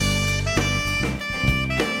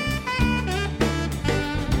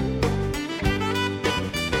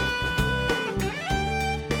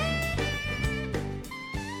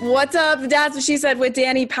What's up? That's What She Said with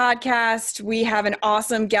Danny podcast. We have an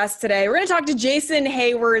awesome guest today. We're going to talk to Jason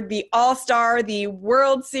Heyward, the All-Star, the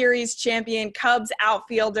World Series champion, Cubs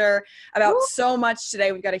outfielder, about so much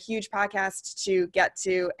today. We've got a huge podcast to get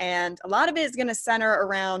to, and a lot of it is going to center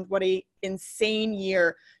around what an insane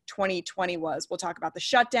year 2020 was. We'll talk about the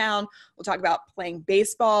shutdown. We'll talk about playing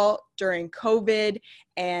baseball during COVID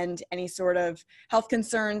and any sort of health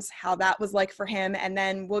concerns, how that was like for him. And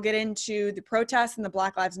then we'll get into the protests and the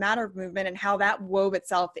Black Lives Matter movement and how that wove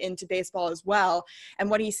itself into baseball as well, and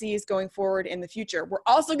what he sees going forward in the future. We're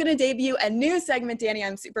also going to debut a new segment, Danny.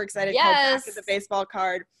 I'm super excited. Called Back of the Baseball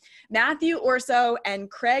Card. Matthew Orso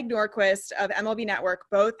and Craig Norquist of MLB Network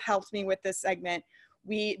both helped me with this segment.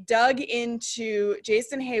 We dug into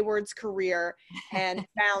Jason Heyward's career and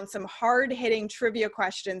found some hard-hitting trivia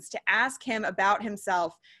questions to ask him about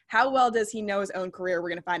himself. How well does he know his own career? We're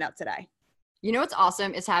going to find out today. You know what's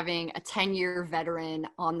awesome is having a 10-year veteran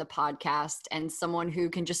on the podcast and someone who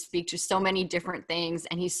can just speak to so many different things,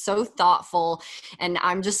 and he's so thoughtful, and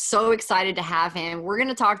I'm just so excited to have him. We're going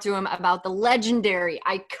to talk to him about the legendary,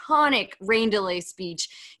 iconic rain delay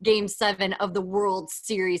speech, Game 7 of the World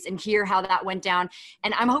Series, and hear how that went down.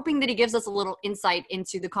 And I'm hoping that he gives us a little insight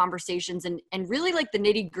into the conversations and really like the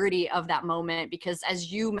nitty-gritty of that moment, because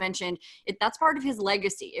as you mentioned, that's part of his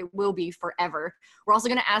legacy. It will be forever. We're also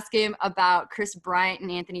going to ask him about Chris Bryant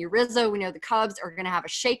and Anthony Rizzo. We know the Cubs are going to have a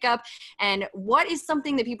shakeup. And what is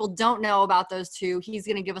something that people don't know about those two? He's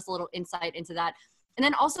going to give us a little insight into that. And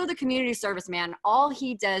then also the community service man. All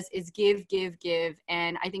he does is give, give, give.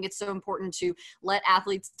 And I think it's so important to let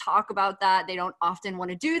athletes talk about that. They don't often want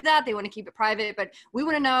to do that. They want to keep it private. But we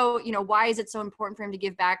want to know, why is it so important for him to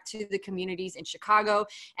give back to the communities in Chicago?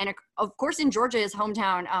 And of course, in Georgia, his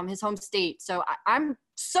hometown, his home state. So I'm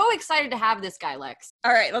so excited to have this guy, Lex.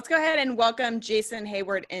 All right, let's go ahead and welcome Jason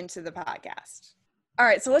Heyward into the podcast. All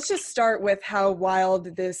right, so let's just start with how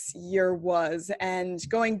wild this year was. And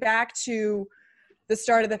going back to the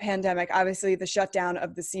start of the pandemic, obviously the shutdown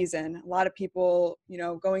of the season, a lot of people,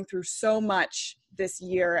 going through so much this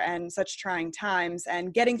year and such trying times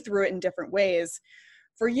and getting through it in different ways.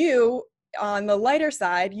 For you, on the lighter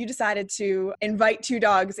side, you decided to invite 2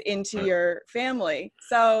 dogs into your family.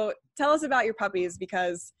 So tell us about your puppies,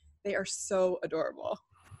 because they are so adorable.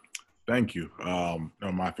 Thank you.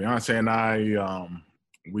 My fiance and I,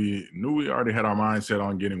 we knew we already had our mindset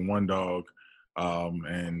on getting 1 dog,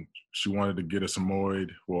 and she wanted to get a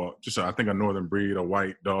Samoyed, just I think a northern breed, a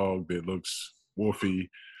white dog that looks wolfy,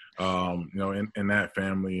 in that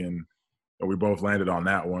family, and we both landed on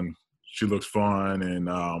that one. She looks fun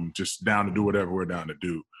and just down to do whatever we're down to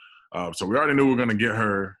do. So we already knew we were going to get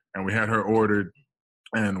her, and we had her ordered,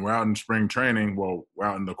 and we're out in spring training. Well, we're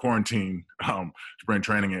out in the quarantine spring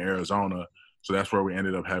training in Arizona. So that's where we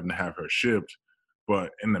ended up having to have her shipped.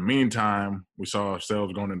 But in the meantime, we saw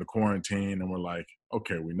ourselves going into quarantine, and we're like,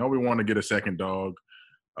 okay, we know we want to get a second dog.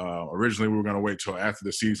 Originally, we were going to wait till after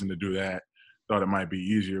the season to do that. Thought it might be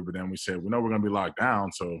easier, but then we said, we know we're going to be locked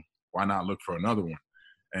down, so why not look for another one?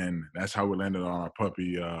 And that's how we landed on our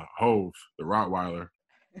puppy, Hove, the Rottweiler.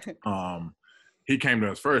 He came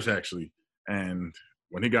to us first, actually. And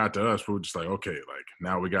when he got to us, we were just like, okay,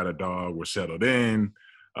 now we got a dog. We're settled in.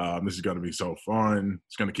 This is going to be so fun.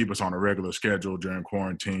 It's going to keep us on a regular schedule during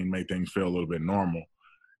quarantine, make things feel a little bit normal.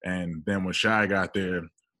 And then when Shy got there,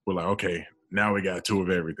 we're like, okay, now we got 2 of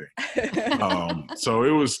everything. So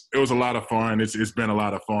it was a lot of fun. It's been a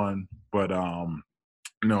lot of fun, but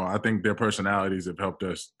I think their personalities have helped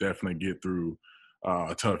us definitely get through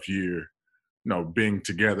a tough year. Being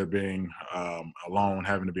together, being alone,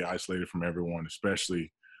 having to be isolated from everyone,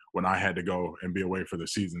 especially when I had to go and be away for the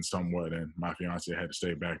season somewhat, and my fiance had to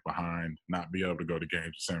stay back behind, not be able to go to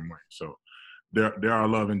games the same way. So they're our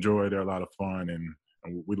love and joy. They're a lot of fun,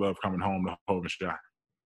 and we love coming home to Hove and Shy.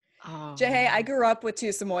 Oh. Jay, I grew up with 2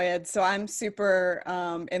 Samoyeds, so I'm super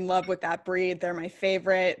in love with that breed. They're my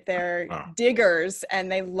favorite. They're diggers,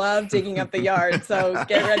 and they love digging up the yard. So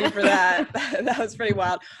get ready for that. That was pretty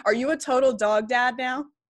wild. Are you a total dog dad now?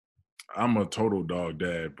 I'm a total dog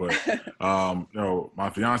dad, but my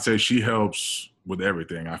fiance, she helps with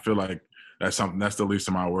everything. I feel like that's the least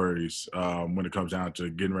of my worries when it comes down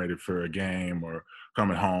to getting ready for a game or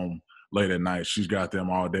coming home late at night. She's got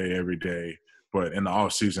them all day, every day. But in the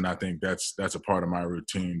off season, I think that's a part of my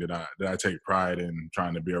routine that I take pride in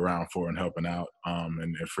trying to be around for and helping out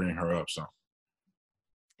and freeing her up. So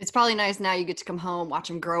it's probably nice now you get to come home, watch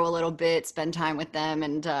them grow a little bit, spend time with them.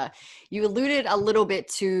 And you alluded a little bit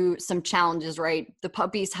to some challenges, right? The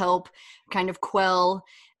puppies help kind of quell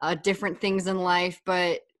different things in life.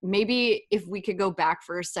 But maybe if we could go back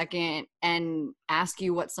for a second and ask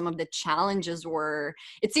you what some of the challenges were.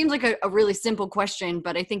 It seems like a really simple question,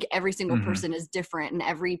 but I think every single person is different and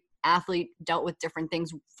every athlete dealt with different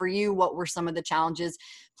things. For you, what were some of the challenges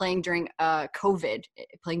playing during COVID,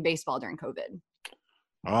 playing baseball during COVID?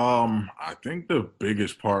 I think the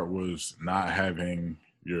biggest part was not having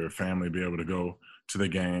your family be able to go to the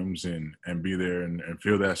games and be there and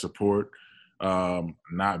feel that support.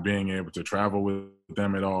 Not being able to travel with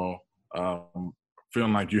them at all,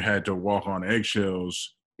 feeling like you had to walk on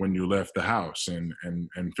eggshells when you left the house, and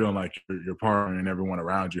feeling like your partner and everyone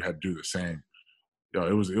around you had to do the same.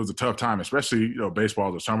 It was a tough time, especially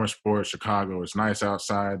baseball is a summer sport. Chicago, it's nice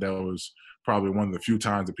outside. That was probably one of the few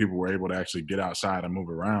times that people were able to actually get outside and move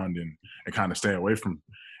around and kind of stay away from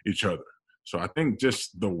each other. So I think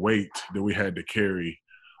just the weight that we had to carry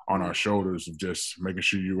on our shoulders of just making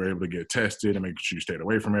sure you were able to get tested and making sure you stayed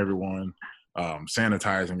away from everyone,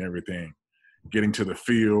 sanitizing everything, getting to the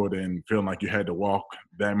field and feeling like you had to walk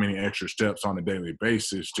that many extra steps on a daily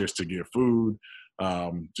basis just to get food.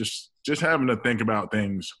 Just having to think about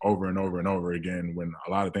things over and over and over again when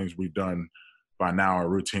a lot of things we've done by now are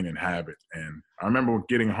routine and habit. And I remember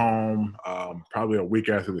getting home probably a week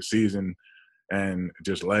after the season and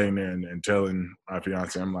just laying there and telling my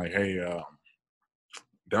fiance, I'm like, hey,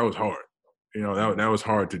 that was hard. That was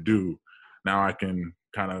hard to do. Now I can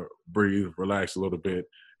kind of breathe, relax a little bit,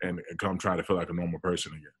 and come try to feel like a normal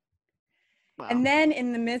person again. Wow. And then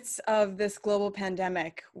in the midst of this global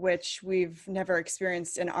pandemic, which we've never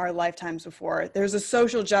experienced in our lifetimes before, there's a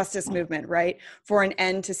social justice movement, right, for an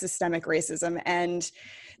end to systemic racism. And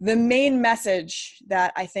the main message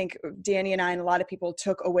that I think Danny and I and a lot of people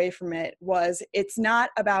took away from it was it's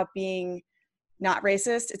not about being not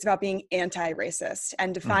racist, it's about being anti-racist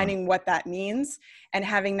and defining what that means and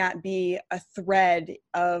having that be a thread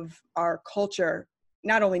of our culture,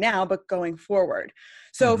 not only now, but going forward.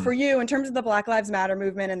 So for you, in terms of the Black Lives Matter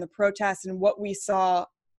movement and the protests and what we saw,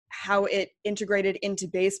 how it integrated into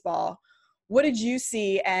baseball, what did you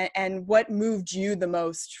see and what moved you the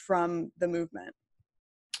most from the movement?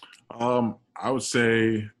 I would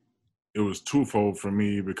say it was twofold for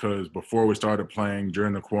me because before we started playing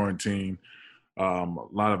during the quarantine, a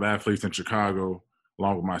lot of athletes in Chicago,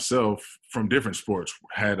 along with myself, from different sports,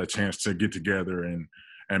 had a chance to get together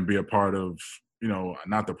and be a part of,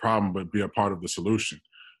 not the problem, but be a part of the solution.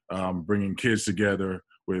 Bringing kids together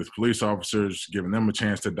with police officers, giving them a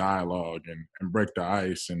chance to dialogue and break the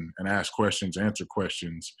ice and ask questions, answer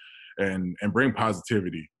questions, and bring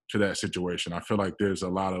positivity to that situation. I feel like there's a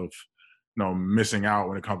lot of, missing out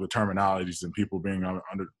when it comes to terminologies and people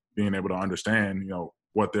being able to understand,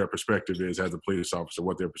 what their perspective is as a police officer,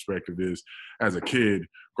 what their perspective is as a kid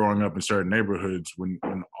growing up in certain neighborhoods when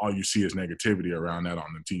all you see is negativity around that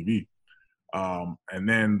on the TV. And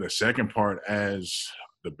then the second part, as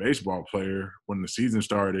the baseball player, when the season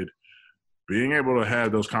started, being able to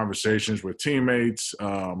have those conversations with teammates,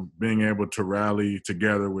 being able to rally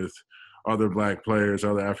together with other Black players,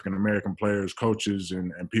 other African-American players, coaches,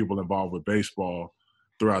 and people involved with baseball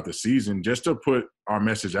throughout the season, just to put our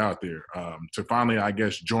message out there, to finally, I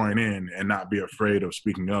guess, join in and not be afraid of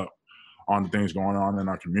speaking up on the things going on in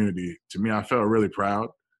our community. To me, I felt really proud.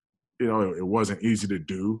 It wasn't easy to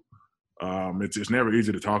do. It's never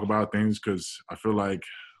easy to talk about things because I feel like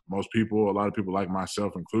a lot of people like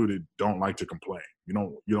myself included, don't like to complain.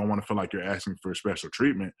 You don't want to feel like you're asking for special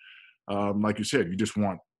treatment. Like you said, you just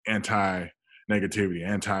want anti-negativity,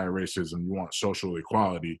 anti-racism. You want social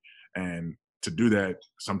equality. And to do that,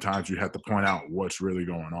 sometimes you have to point out what's really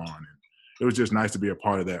going on. And it was just nice to be a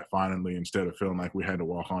part of that finally, instead of feeling like we had to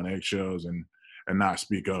walk on eggshells and not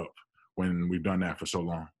speak up when we've done that for so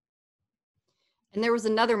long. And there was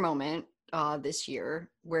another moment this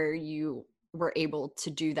year where you were able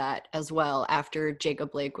to do that as well. After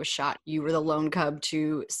Jacob Blake was shot, you were the lone Cub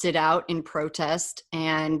to sit out in protest.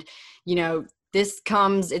 And,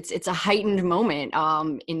 it's a heightened moment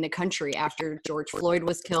in the country after George Floyd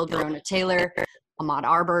was killed, Breonna Taylor, Ahmaud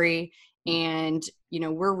Arbery. And,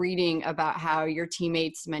 we're reading about how your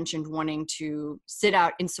teammates mentioned wanting to sit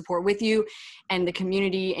out in support with you and the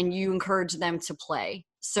community, and you encouraged them to play.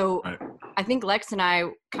 So Right. I think Lex and I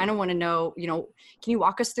kind of want to know, can you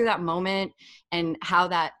walk us through that moment and how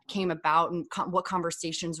that came about and what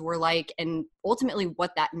conversations were like and ultimately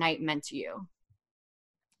what that night meant to you?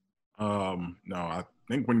 No, I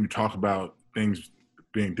think when you talk about things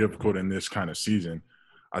being difficult in this kind of season,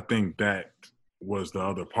 I think that was the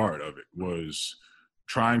other part of it, was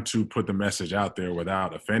trying to put the message out there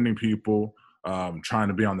without offending people, trying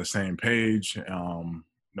to be on the same page.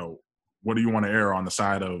 What do you want to err on, the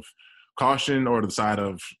side of caution or the side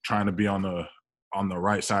of trying to be on the on the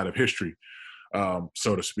right side of history,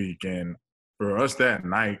 so to speak. And for us that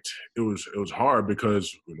night, it was hard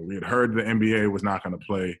because we had heard the NBA was not going to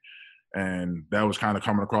play, and that was kind of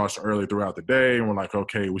coming across early throughout the day. And we're like,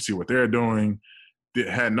 okay, we see what they're doing.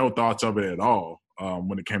 Had no thoughts of it at all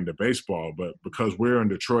when it came to baseball. But because we're in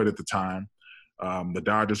Detroit at the time, the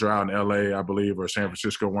Dodgers are out in LA, I believe, or San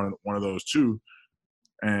Francisco, one of those two.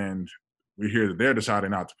 And we hear that they're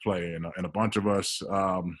deciding not to play. And a bunch of us,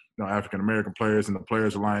 African-American players in the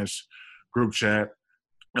Players Alliance group chat,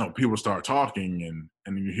 people start talking,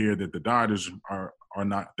 and you hear that the Dodgers are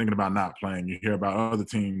not thinking about not playing. You hear about other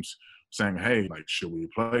teams saying, hey, like, should we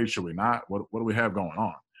play? Should we not? What do we have going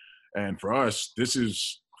on? And for us, this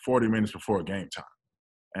is 40 minutes before game time.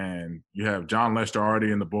 And you have John Lester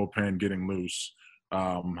already in the bullpen getting loose.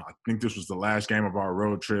 I think this was the last game of our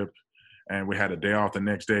road trip, and we had a day off the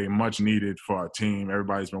next day, much needed for our team.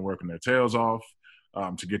 Everybody's been working their tails off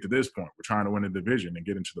to get to this point. We're trying to win a division and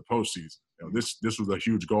get into the postseason. This was a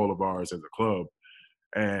huge goal of ours as a club.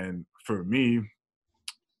 And for me,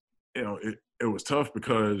 it was tough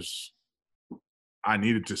because I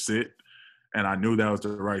needed to sit, and I knew that was the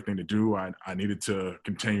right thing to do. I needed to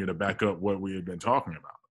continue to back up what we had been talking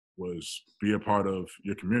about, was be a part of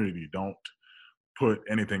your community. Don't put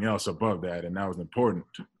anything else above that, and that was important.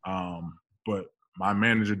 But my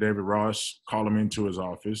manager, David Ross, called him into his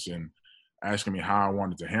office and asking me how I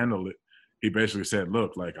wanted to handle it. He basically said,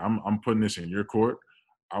 look, like, I'm putting this in your court.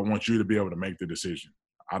 I want you to be able to make the decision.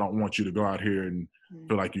 I don't want you to go out here and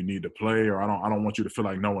feel like you need to play, or I don't want you to feel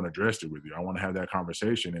like no one addressed it with you. I want to have that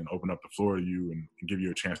conversation and open up the floor to you and give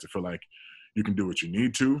you a chance to feel like you can do what you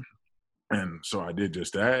need to. And so I did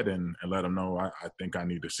just that and let him know I think I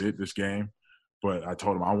need to sit this game. But I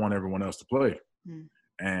told him I want everyone else to play.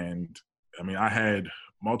 And, I mean, I had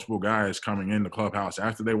multiple guys coming in the clubhouse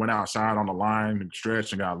after they went outside on the line and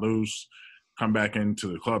stretched and got loose, come back into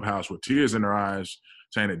the clubhouse with tears in their eyes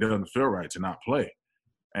saying it doesn't feel right to not play.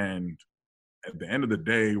 And at the end of the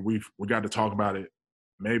day, we got to talk about it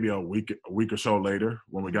maybe a week or so later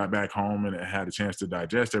when we got back home and had a chance to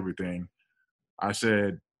digest everything. I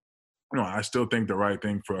said, I still think the right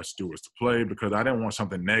thing for us to do was to play, because I didn't want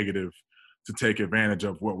something negative to take advantage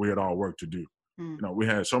of what we had all worked to do. We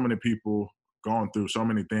had so many people going through so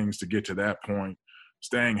many things to get to that point,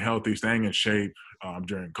 staying healthy, staying in shape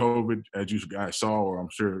during COVID, as you guys saw, or I'm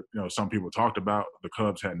sure, some people talked about. The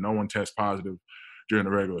Cubs had no one test positive during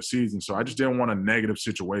the regular season. So I just didn't want a negative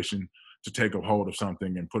situation to take a hold of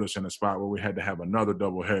something and put us in a spot where we had to have another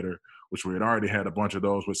doubleheader, which we had already had a bunch of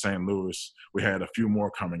those with St. Louis. We had a few more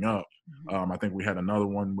coming up. I think we had another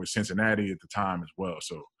one with Cincinnati at the time as well.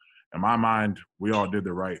 So in my mind, we all did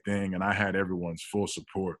the right thing, and I had everyone's full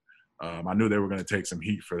support. I knew they were going to take some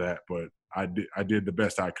heat for that, but I did the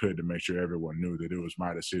best I could to make sure everyone knew that it was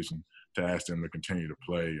my decision to ask them to continue to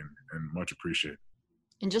play, and much appreciated.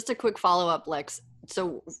 And just a quick follow-up, Lex.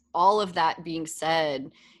 So all of that being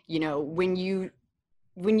said, when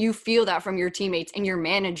you feel that from your teammates and your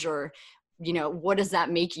manager, what does that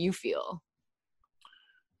make you feel?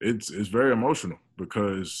 It's very emotional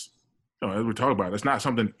because, as we talk about, it's not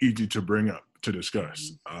something easy to bring up, to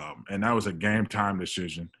discuss. And that was a game time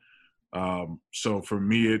decision. So for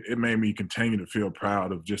me, it made me continue to feel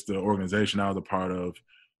proud of just the organization I was a part of,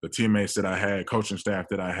 the teammates that I had, coaching staff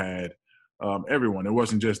that I had. Everyone. It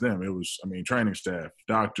wasn't just them. It was, training staff,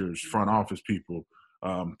 doctors, front office people.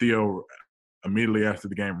 Theo, immediately after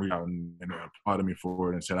the game, reached out and applauded me for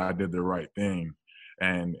it and said I did the right thing.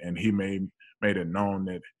 And he made it known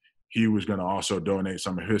that he was going to also donate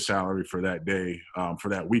some of his salary for that day, for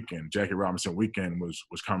that weekend. Jackie Robinson weekend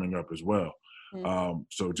was coming up as well.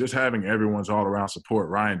 So just having everyone's all around support.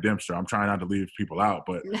 Ryan Dempster, I'm trying not to leave people out,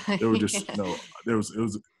 but it was just,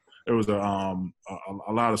 it was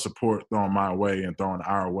a lot of support thrown my way and thrown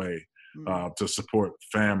our way to support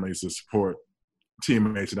families, to support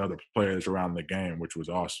teammates and other players around the game, which was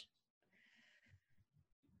awesome.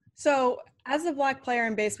 So as a Black player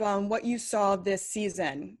in baseball and what you saw this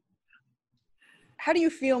season, how do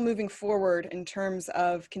you feel moving forward in terms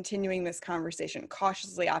of continuing this conversation?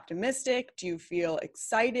 Cautiously optimistic? Do you feel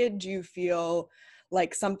excited? Do you feel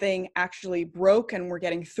like something actually broke and we're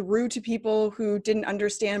getting through to people who didn't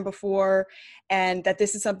understand before, and that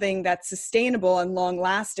this is something that's sustainable and long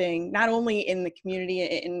lasting, not only in the community,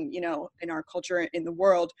 in our culture, in the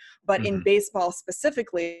world, but in baseball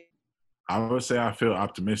specifically? I would say I feel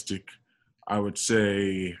optimistic. I would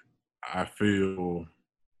say I feel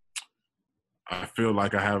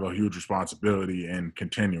like I have a huge responsibility in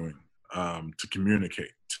continuing to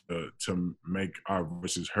communicate, to make our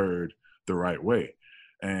voices heard the right way,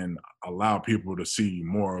 and allow people to see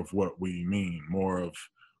more of what we mean, more of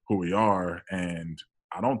who we are. And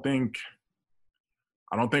I don't think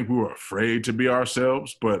we were afraid to be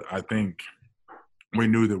ourselves, but I think we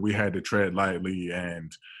knew that we had to tread lightly,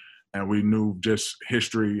 and we knew just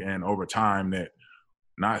history and over time that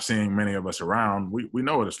not seeing many of us around, we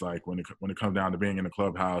know what it's like when it comes down to being in the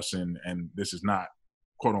clubhouse, and this is not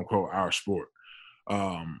quote unquote our sport.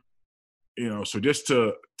 So just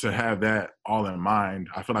to have that all in mind,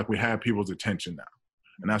 I feel like we have people's attention now.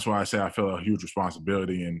 And that's why I say I feel a huge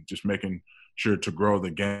responsibility in just making sure to grow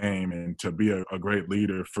the game and to be a great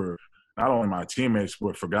leader for not only my teammates,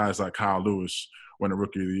 but for guys like Kyle Lewis, winning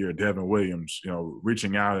Rookie of the Year, Devin Williams,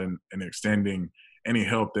 reaching out and extending any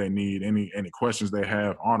help they need, any questions they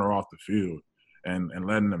have on or off the field, and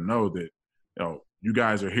letting them know that, you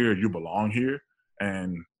guys are here, you belong here,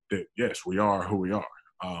 and that, yes, we are who we are.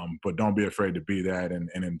 But don't be afraid to be that and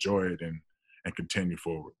enjoy it and continue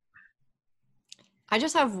forward. I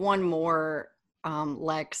just have one more,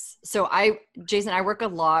 Lex. So Jason, I work a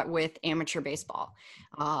lot with amateur baseball,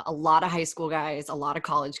 a lot of high school guys, a lot of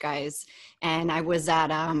college guys. And I was at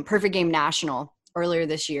Perfect Game National earlier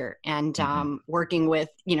this year and working with,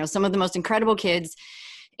 some of the most incredible kids.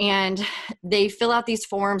 And they fill out these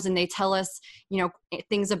forms and they tell us,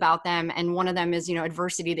 things about them. And one of them is,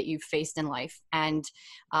 adversity that you've faced in life. And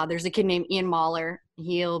there's a kid named Ian Mahler.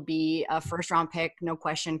 He'll be a first-round pick, no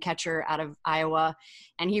question, catcher out of Iowa.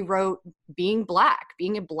 And he wrote being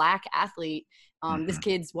a black athlete. This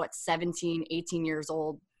kid's 17, 18 years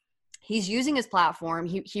old. He's using his platform.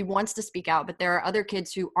 He wants to speak out, but there are other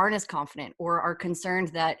kids who aren't as confident or are concerned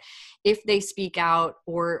that if they speak out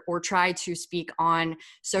or try to speak on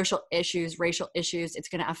social issues, racial issues, it's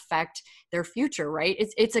going to affect their future, right?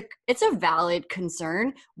 It's a valid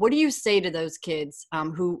concern. What do you say to those kids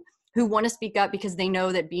who want to speak up because they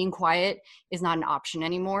know that being quiet is not an option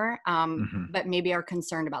anymore, but maybe are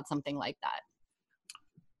concerned about something like that?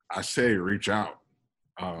 I say reach out.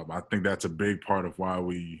 I think that's a big part of why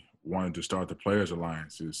we wanted to start the Players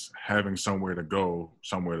Alliance, is having somewhere to go,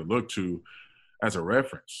 somewhere to look to as a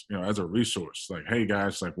reference, as a resource. Like, hey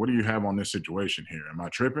guys, like, what do you have on this situation here? Am I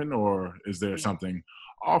tripping, or is there something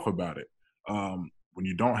off about it? When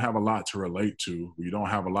you don't have a lot to relate to, when you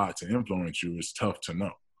don't have a lot to influence you, it's tough to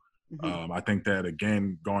know. I think that,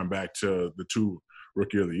 again, going back to the 2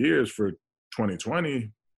 Rookie of the Years for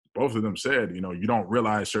 2020, both of them said, you don't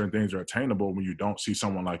realize certain things are attainable when you don't see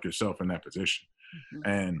someone like yourself in that position.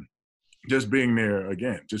 And just being there,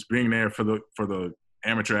 again, just being there for the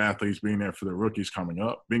amateur athletes, being there for the rookies coming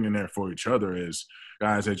up, being in there for each other as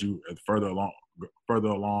guys that you further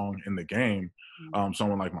along in the game.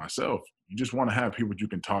 Someone like myself, you just want to have people you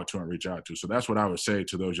can talk to and reach out to. So that's what I would say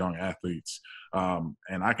to those young athletes.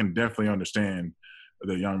 And I can definitely understand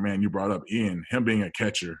the young man you brought up, Ian, him being a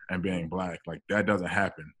catcher and being black. Like, that doesn't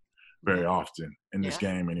happen very often in this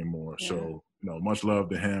game anymore. Yeah. So, much love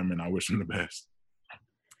to him, and I wish him the best.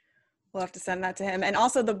 We'll have to send that to him. And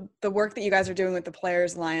also the work that you guys are doing with the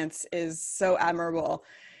Players Alliance is so admirable.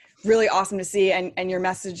 Really awesome to see. And your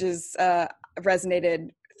messages resonated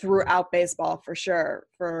throughout baseball for sure,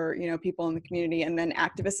 for, people in the community and then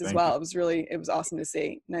activists as well. It was awesome to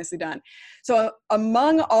see. Nicely done. So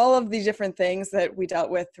among all of the different things that we dealt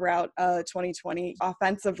with throughout 2020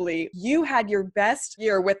 offensively, you had your best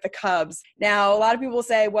year with the Cubs. Now, a lot of people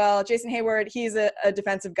say, well, Jason Heyward, he's a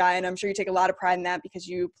defensive guy, and I'm sure you take a lot of pride in that because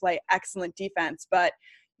you play excellent defense, but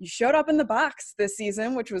you showed up in the box this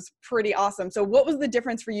season, which was pretty awesome. So what was the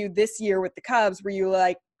difference for you this year with the Cubs? Were you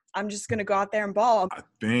like, I'm just going to go out there and ball? I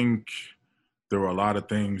think there were a lot of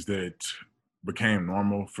things that became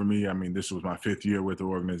normal for me. I mean, this was my 5th year with the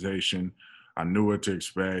organization. I knew what to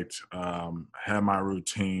expect, had my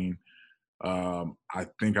routine. I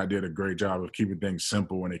think I did a great job of keeping things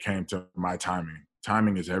simple when it came to my timing.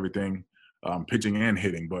 Timing is everything, pitching and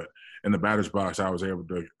hitting. But in the batter's box, I was able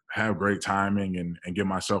to have great timing and give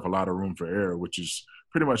myself a lot of room for error, which is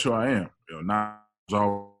pretty much who I am. Not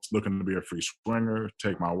always looking to be a free swinger,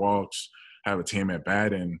 take my walks, have a team at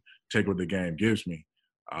bat, and take what the game gives me.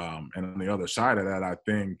 And on the other side of that, I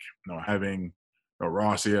think having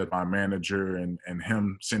Rossi as my manager and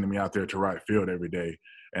him sending me out there to right field every day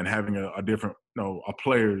and having a different, a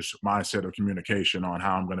player's mindset of communication on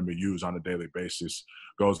how I'm going to be used on a daily basis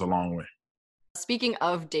goes a long way. Speaking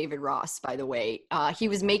of David Ross, by the way, he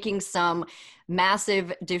was making some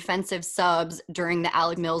massive defensive subs during the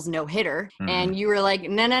Alec Mills no-hitter. And you were like,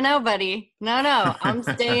 no, buddy. No, I'm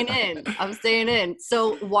staying in. I'm staying in.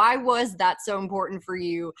 So why was that so important for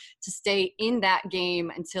you to stay in that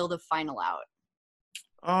game until the final out?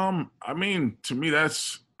 I mean, to me,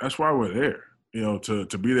 that's why we're there.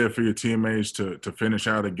 To be there for your teammates, to finish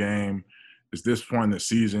out a game. It's this point in the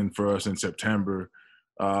season for us in September.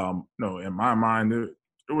 No, in my mind,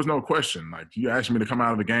 there was no question. Like, you asked me to come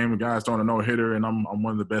out of the game, the guy's throwing a no-hitter, and I'm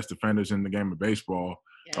one of the best defenders in the game of baseball.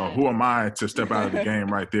 Yes. Who am I to step out of the game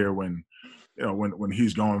right there when, when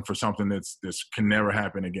he's going for something that's can never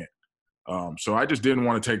happen again? So I just didn't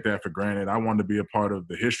want to take that for granted. I wanted to be a part of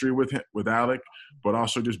the history with Alec, but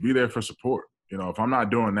also just be there for support. If I'm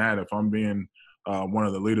not doing that, if I'm being one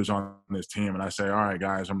of the leaders on this team, and I say, all right,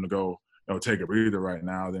 guys, I'm going to go, take a breather right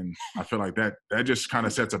now, then I feel like that just kind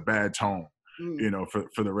of sets a bad tone,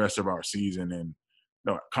 for the rest of our season.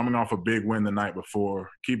 And coming off a big win the night before,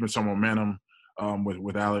 keeping some momentum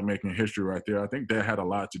with Alec making history right there, I think that had a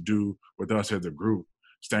lot to do with us as a group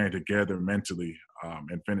staying together mentally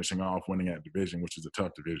and finishing off winning that division, which is a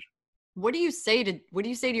tough division. What do you say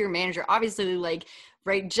to your manager? Obviously, like,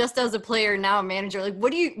 right, just as a player, now a manager, like,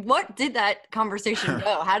 what did that conversation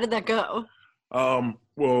go? How did that go?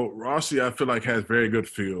 Well, Rossi, I feel like, has very good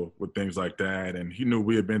feel with things like that. And he knew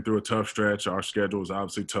we had been through a tough stretch. Our schedule was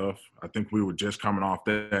obviously tough. I think we were just coming off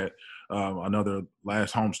that, another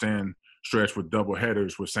last homestand stretch with double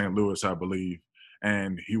headers with St. Louis, I believe.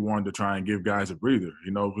 And he wanted to try and give guys a breather.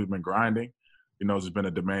 We've been grinding. It's been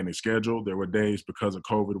a demanding schedule. There were days because of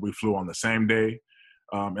COVID, we flew on the same day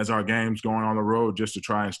as our games going on the road just to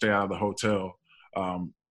try and stay out of the hotel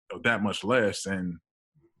that much less. And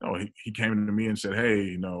he came to me and said,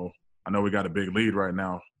 hey, I know we got a big lead right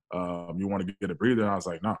now. You want to get a breather? And I was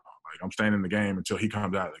like, no, I'm staying in the game until he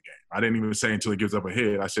comes out of the game. I didn't even say until he gives up a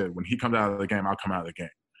hit. I said, when he comes out of the game, I'll come out of the game.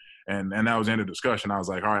 And that was the end of the discussion. I was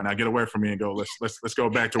like, all right, now get away from me and go, let's go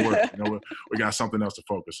back to work. We got something else to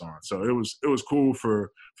focus on. So it was cool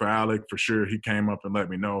for Alec, for sure. He came up and let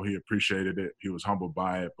me know he appreciated it. He was humbled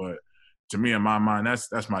by it. But to me, in my mind,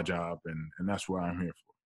 that's my job, and that's what I'm here for.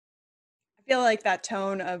 I feel like that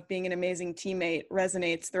tone of being an amazing teammate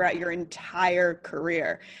resonates throughout your entire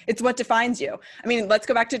career. It's what defines you. I mean, let's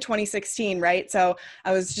go back to 2016, right? So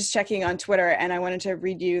I was just checking on Twitter, and I wanted to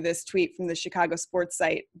read you this tweet from the Chicago sports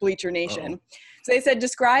site, Bleacher Nation. Uh-oh. So they said,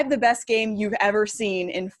 describe the best game you've ever seen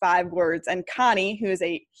in 5 words. And Connie, who is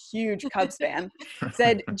a huge Cubs fan,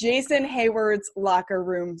 said Jason Heyward's locker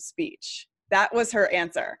room speech. That was her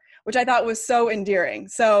answer, which I thought was so endearing.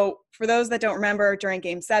 So for those that don't remember, during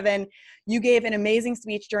Game 7, you gave an amazing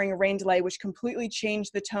speech during a rain delay, which completely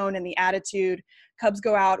changed the tone and the attitude. Cubs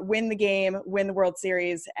go out, win the game, win the World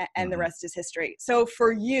Series, and the rest is history. So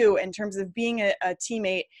for you, in terms of being a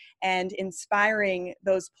teammate and inspiring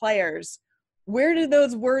those players, where did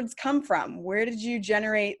those words come from? Where did you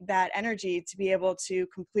generate that energy to be able to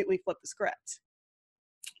completely flip the script?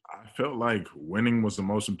 I felt like winning was the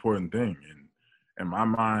most important thing. And in my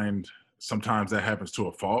mind, sometimes that happens to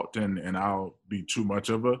a fault, and I'll be too much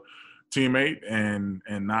of a teammate and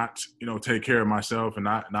not, take care of myself and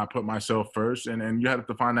not put myself first. And you have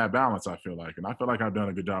to find that balance, I feel like. And I feel like I've done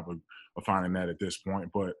a good job of finding that at this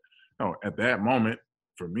point. But at that moment,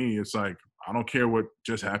 for me, it's like, I don't care what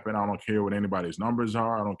just happened. I don't care what anybody's numbers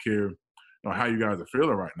are. I don't care how you guys are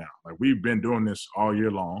feeling right now. Like, we've been doing this all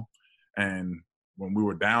year long. And when we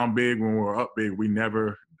were down big, when we were up big,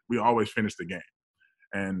 we always finished the game.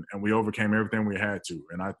 And we overcame everything we had to.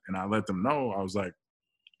 And I let them know, I was like,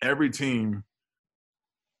 every team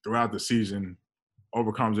throughout the season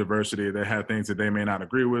overcomes adversity. They have things that they may not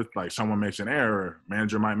agree with, like someone makes an error,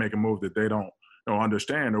 manager might make a move that they don't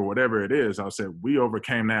understand, or whatever it is. I said, we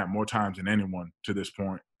overcame that more times than anyone to this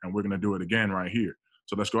point, and we're going to do it again right here.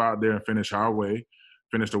 So let's go out there and finish our way,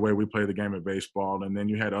 finish the way we play the game of baseball. And then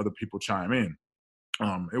you had other people chime in.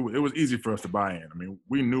 It was easy for us to buy in. I mean,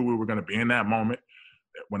 we knew we were going to be in that moment.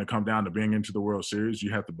 When it comes down to being into the World Series,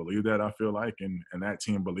 you have to believe that, I feel like, and that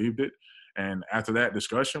team believed it. And after that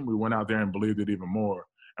discussion, we went out there and believed it even more,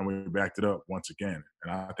 and we backed it up once again.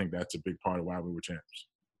 And I think that's a big part of why we were champs.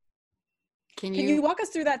 Can you walk us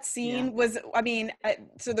through that scene? Yeah.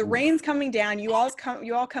 So the rain's coming down, you all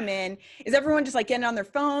come in. Is everyone just like getting on their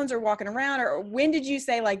phones or walking around, or when did you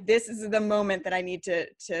say, like, this is the moment that I need to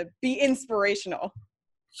be inspirational?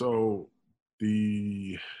 So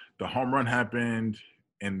the home run happened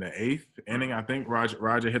in the 8th inning, I think.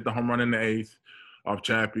 Roger hit the home run in the 8th off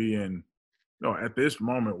Chappie. And at this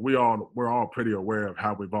moment, we're all pretty aware of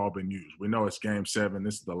how we've all been used. We know it's Game 7.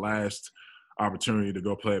 This is the last opportunity to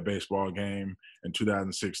go play a baseball game in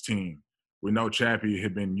 2016. We know Chappie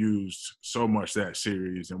had been used so much that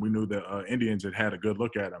series, and we knew the Indians had a good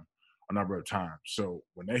look at him a number of times. So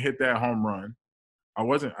when they hit that home run,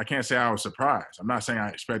 I can't say I was surprised. I'm not saying I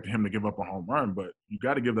expected him to give up a home run, but you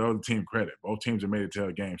got to give the other team credit. Both teams have made it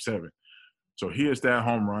to Game 7. So he hits that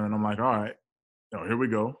home run, and I'm like, all right, here we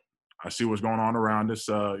go. I see what's going on around us.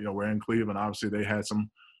 We're in Cleveland. Obviously, they had some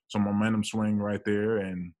momentum swing right there,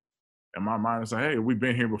 and in my mind, it's like, hey, we've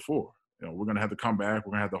been here before. We're going to have to come back.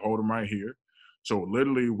 We're going to have to hold them right here. So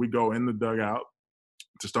literally we go in the dugout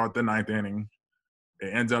to start the ninth inning.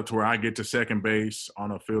 It ends up to where I get to second base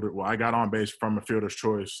on a fielder. Well, I got on base from a fielder's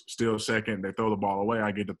choice, still second. They throw the ball away.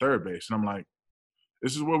 I get to third base. And I'm like,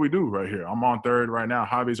 this is what we do right here. I'm on third right now.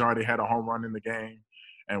 Javi's already had a home run in the game,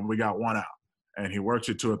 and we got one out. And he works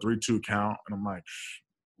it to a 3-2 count. And I'm like,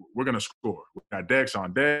 we're going to score. We got Dex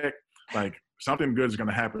on deck. Like, something good is going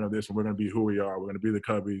to happen of this, and we're going to be who we are. We're going to be the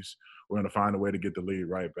Cubbies. We're going to find a way to get the lead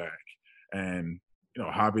right back. And,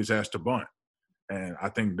 Javi's asked to bunt. And I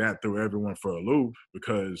think that threw everyone for a loop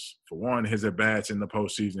because, for one, his at-bats in the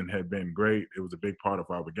postseason had been great. It was a big part of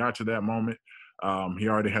why we got to that moment. He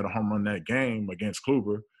already had a home run that game against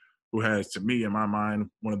Kluber, who has, to me, in my mind,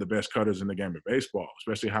 one of the best cutters in the game of baseball,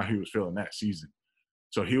 especially how he was feeling that season.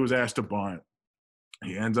 So he was asked to bunt.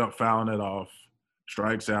 He ends up fouling it off,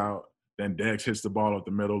 strikes out. Then Dex hits the ball up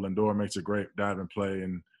the middle. Lindor makes a great diving play.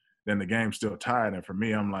 And then the game's still tied. And for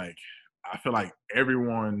me, I'm like, I feel like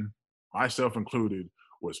everyone, myself included,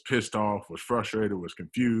 was pissed off, was frustrated, was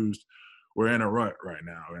confused. We're in a rut right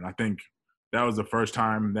now. And I think that was the first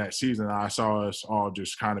time that season I saw us all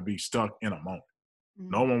just kind of be stuck in a moment.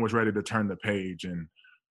 Mm-hmm. No one was ready to turn the page. And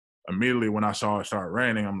immediately when I saw it start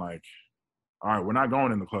raining, I'm like, all right, we're not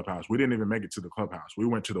going in the clubhouse. We didn't even make it to the clubhouse. We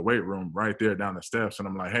went to the weight room right there down the steps. And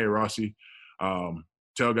I'm like, hey, Rossi,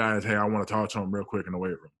 tell guys, hey, I want to talk to them real quick in the weight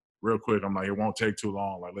room. Real quick. I'm like, it won't take too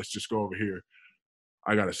long. Like, let's just go over here.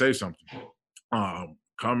 I got to say something.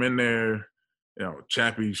 Come in there.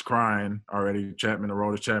 Chappie's crying already. Chapman,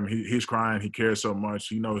 Aroldis Chapman, he's crying. He cares so much.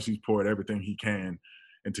 He knows he's poured everything he can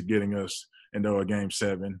into getting us into a game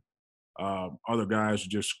 7. Other guys are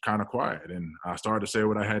just kind of quiet. And I started to say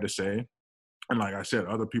what I had to say. And like I said,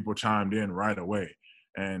 other people chimed in right away.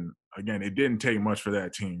 And again, it didn't take much for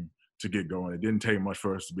that team to get going. It didn't take much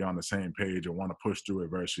for us to be on the same page and want to push through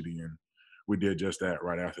adversity. And we did just that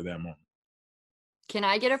right after that moment. Can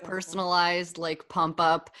I get a personalized pump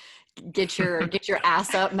up, get your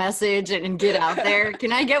ass up message and get out there?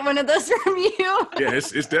 Can I get one of those from you? Yeah,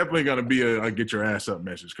 it's definitely going to be a get your ass up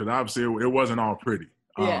message because obviously it wasn't all pretty.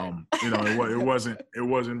 Yeah. It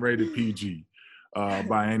wasn't rated PG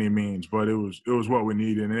by any means, but it was what we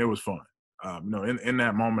needed and it was fun. In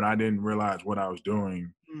that moment, I didn't realize what I was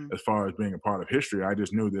doing as far as being a part of history. I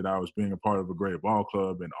just knew that I was being a part of a great ball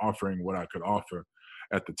club and offering what I could offer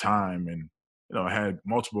at the time. And I had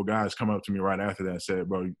multiple guys come up to me right after that and said,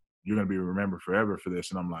 bro, you're going to be remembered forever for this.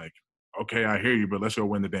 And I'm like, okay, I hear you, but let's go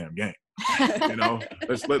win the damn game.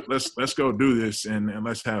 Let's go do this and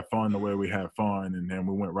let's have fun the way we have fun. And then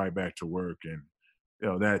we went right back to work. And,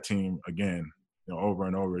 that team, again, over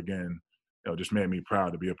and over again, just made me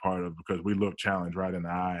proud to be a part of because we looked challenged right in the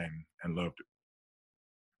eye and loved it.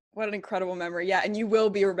 What an incredible memory. Yeah. And you will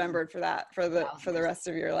be remembered for that for the rest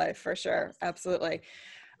of your life, for sure. Absolutely.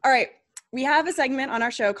 All right. We have a segment on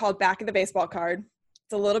our show called Back of the Baseball Card.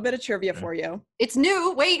 It's a little bit of trivia for you. It's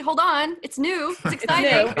new. Wait, hold on. It's new. It's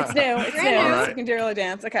exciting. It's new. Right. You can do a little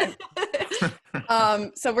dance. Okay.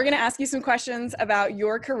 So we're going to ask you some questions about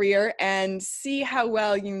your career and see how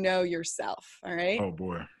well you know yourself. All right? Oh,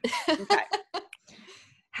 boy. Okay.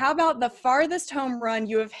 How about the farthest home run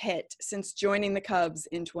you have hit since joining the Cubs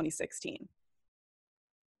in 2016?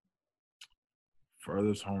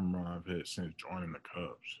 Farthest home run I've hit since joining the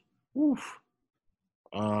Cubs. Oof.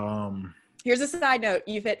 Here's a side note.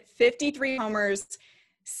 You've hit 53 homers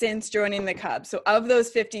since joining the Cubs. So of those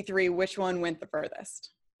 53, which one went the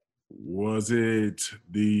furthest? Was it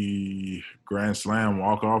the Grand Slam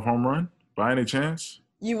walk-off home run by any chance?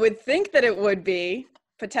 You would think that it would be,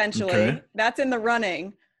 potentially. Okay. That's in the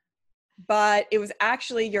running. But it was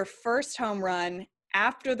actually your first home run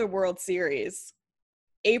after the World Series,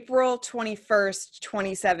 April 21st,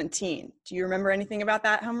 2017. Do you remember anything about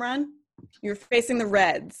that home run? You're facing the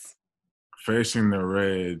Reds. Facing the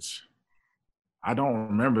Reds. I don't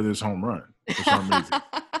remember this home run for some reason.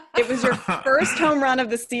 It was your first home run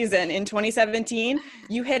of the season in 2017.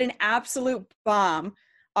 You hit an absolute bomb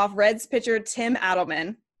off Reds pitcher Tim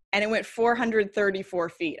Adelman, and it went 434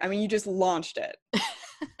 feet. I mean, you just launched it.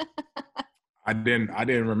 I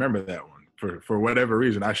didn't remember that one for whatever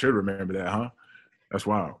reason. I should remember that, huh? That's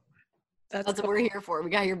wild. That's what we're here for. We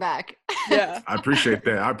got your back. Yeah. I appreciate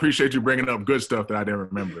that. I appreciate you bringing up good stuff that I didn't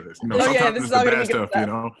remember. This. Sometimes it's the bad stuff,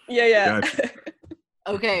 Yeah. Gotcha.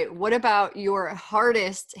 Okay, what about your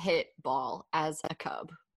hardest hit ball as a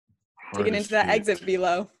Cub? Digging into that exit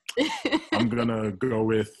below. I'm going to go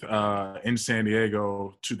with in San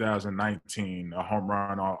Diego 2019, a home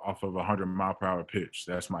run off of a 100-mile-per-hour pitch.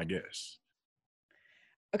 That's my guess.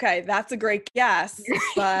 Okay, that's a great guess,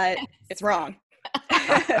 but it's wrong.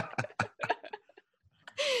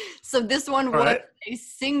 So this one was a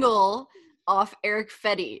single off Eric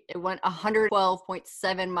Fetty. It went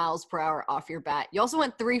 112.7 miles per hour off your bat. You also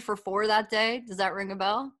went 3 for 4 that day. Does that ring a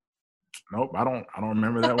bell? Nope, I don't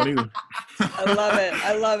remember that one either. I love it.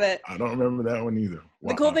 I love it. I don't remember that one either.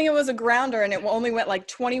 Wow. The cool thing, it was a grounder, and it only went like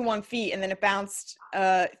 21 feet, and then it bounced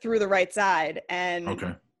through the right side.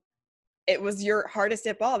 And it was your hardest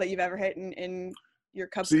hit ball that you've ever hit in your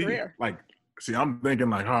Cubs career. I'm thinking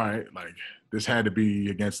like, all right, like this had to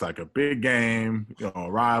be against like a big game,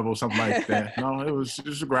 a rival, something like that. No, it was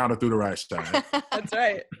just a grounder through the right side. That's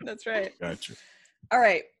right. That's right. Gotcha. All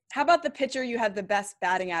right. How about the pitcher you had the best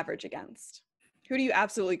batting average against? Who do you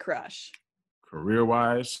absolutely crush?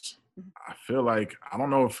 Career-wise, I feel like, I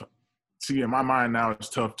don't know if, in my mind now it's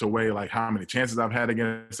tough to weigh like how many chances I've had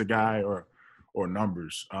against a guy or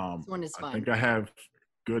numbers. This one is fun. I think I have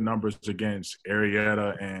good numbers against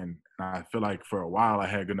Arrieta, and I feel like for a while I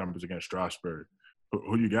had good numbers against Strasburg.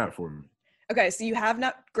 Who you got for me? Okay, so you have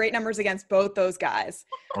not great numbers against both those guys.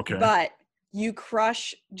 Okay. But you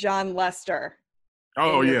crush John Lester.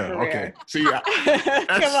 Oh yeah, okay. See, come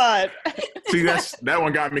on. See, that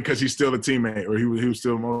one got me because he's still a teammate, or he was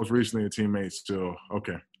still most recently a teammate still.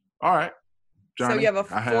 Okay, all right. Johnny, so you have a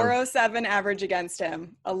 407 average against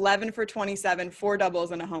him, 11 for 27, 4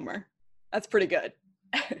 doubles and a homer. That's pretty good.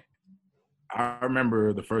 I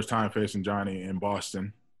remember the first time facing Johnny in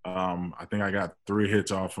Boston. I think I got 3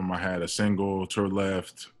 hits off him. I had a single to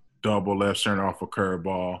left, double left center off a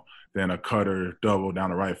curveball, then a cutter, double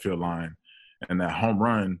down the right field line. And that home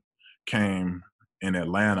run came in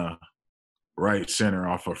Atlanta, right center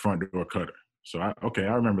off a front door cutter. So, I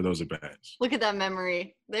remember those at bats. Look at that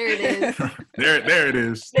memory. There it is. there it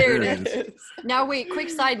is. There it is. Now, wait,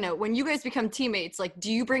 quick side note. When you guys become teammates, like,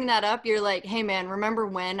 do you bring that up? You're like, hey, man, remember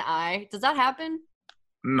when does that happen?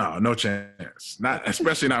 No chance.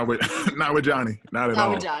 Especially not with Johnny. Not at all.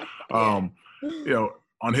 Not with Johnny. Yeah.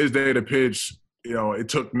 On his day to pitch, it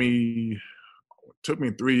took me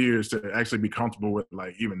 3 years to actually be comfortable with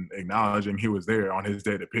like even acknowledging he was there on his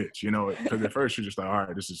day to pitch, because at first you're just like, all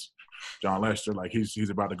right, this is John Lester. Like he's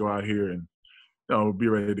about to go out here and, be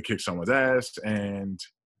ready to kick someone's ass. And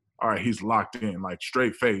all right, he's locked in, like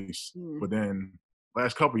straight face. But then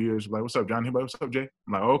last couple of years, like, what's up, Johnny? What's up, Jay?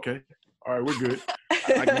 I'm like, okay, all right, we're good.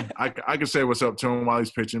 I can say what's up to him while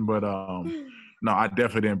he's pitching, but no, I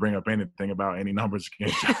definitely didn't bring up anything about any numbers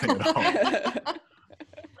against Johnny at all.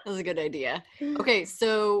 That was a good idea. Okay,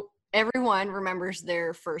 so everyone remembers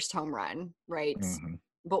their first home run, right? Mm-hmm.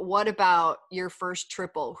 But what about your first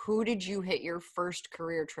triple? Who did you hit your first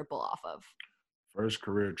career triple off of? First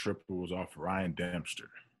career triple was off Ryan Dempster.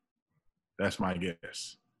 That's my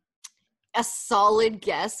guess. A solid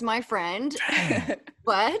guess, my friend. Dang.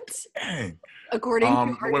 But Dang. According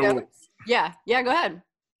to our notes. Yeah, go ahead.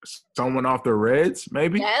 Someone off the Reds,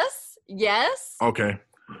 maybe? Yes. Okay.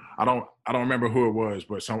 I don't remember who it was,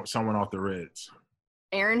 but someone off the Reds.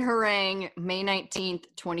 Aaron Harang, May 19th,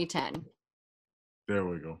 2010. There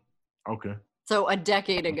we go. Okay. So a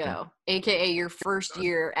decade ago, aka your first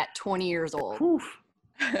year at 20 years old.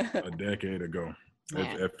 A decade ago.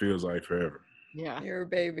 It feels like forever. Yeah. You're a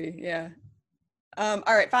baby. Yeah. All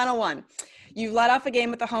right, final one. You led off a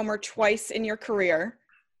game with a homer twice in your career.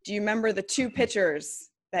 Do you remember the 2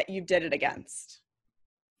 pitchers that you did it against?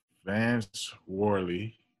 Vance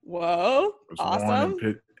Worley. Whoa, awesome.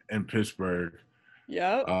 In Pittsburgh.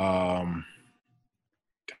 Yep. Dang.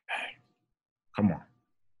 Come on.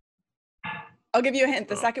 I'll give you a hint.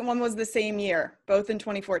 The second one was the same year, both in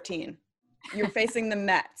 2014. You were facing the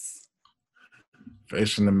Mets.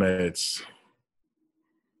 Facing the Mets.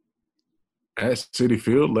 At Citi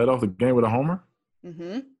Field, led off the game with a homer?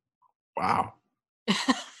 Mm-hmm. Wow.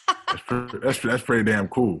 That's pretty damn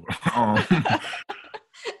cool. I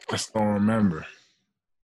just don't remember.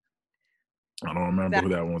 I don't remember who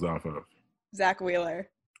that one was off of. Zach Wheeler.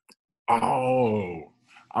 Oh,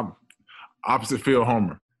 I'm opposite field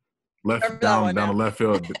homer. Down the left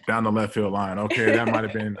field line. Okay, that might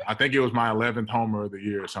have been. I think it was my 11th homer of the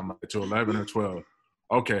year, or something like to 11 or 12.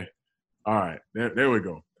 Okay, all right, there we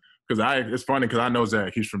go. Because it's funny because I know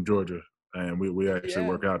Zach. He's from Georgia, and we actually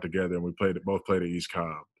work out together, and we both played at East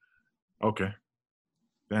Cobb. Okay,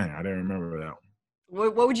 dang, I didn't remember that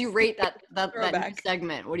one. What would you rate that new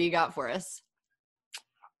segment? What do you got for us?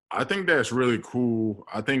 I think that's really cool.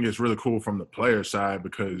 I think it's really cool from the player side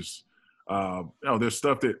because, there's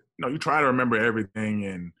stuff that, you try to remember everything.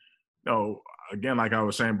 And, again, like I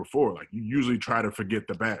was saying before, like you usually try to forget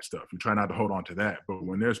the bad stuff. You try not to hold on to that. But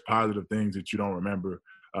when there's positive things that you don't remember,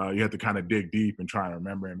 you have to kind of dig deep and try to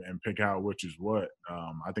remember and pick out which is what.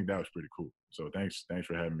 I think that was pretty cool. So thanks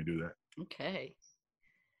for having me do that. Okay.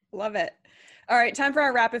 Love it. All right, time for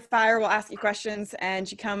our rapid fire. We'll ask you questions and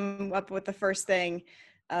you come up with the first thing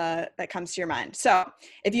that comes to your mind. So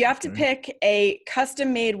if you have to pick a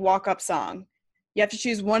custom-made walk-up song, you have to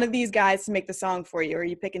choose one of these guys to make the song for you. Are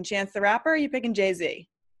you picking Chance the Rapper or are you picking Jay-Z?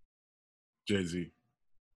 Jay-Z.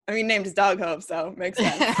 I mean, named is Dog Hope, so makes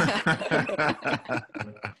sense. That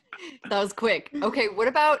was quick. Okay, what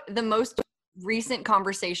about the most recent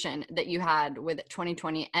conversation that you had with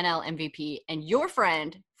 2020 NL MVP and your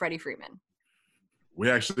friend, Freddie Freeman? We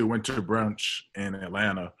actually went to brunch in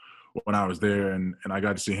Atlanta when I was there, and I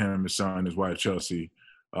got to see him, his son, his wife, Chelsea.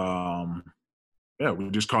 We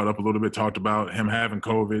just caught up a little bit, talked about him having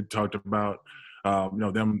COVID, talked about,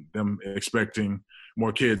 them expecting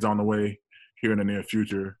more kids on the way here in the near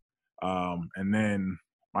future. And then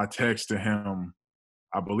my text to him,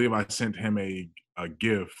 I believe I sent him a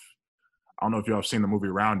GIF. I don't know if y'all have seen the movie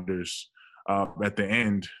Rounders, at the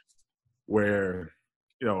end where,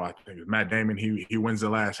 I think it's Matt Damon, he wins the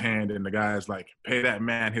last hand and the guy's like, pay that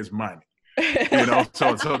man his money.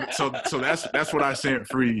 So that's what I sent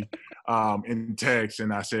Free in text,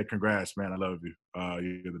 and I said, congrats, man, I love you.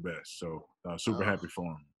 You're the best. So super happy for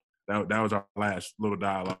him. That was our last little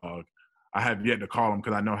dialogue. I have yet to call him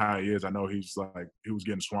because I know how he is. I know he was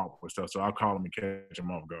getting swamped with stuff. So I'll call him and catch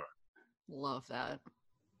him off guard. Love that.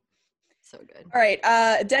 So good. All right.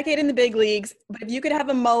 A decade in the big leagues, but if you could have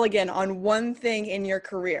a mulligan on one thing in your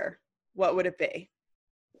career, what would it be?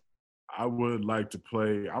 I would like to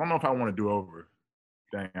play. I don't know if I want to do over.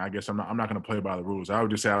 Dang, I guess I'm not going to play by the rules. I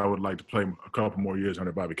would just say I would like to play a couple more years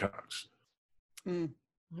under Bobby Cox.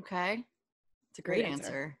 Okay. It's a great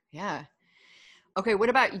answer. Yeah. Okay, what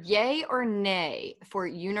about yay or nay for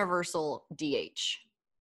universal DH?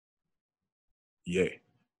 Yay.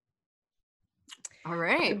 All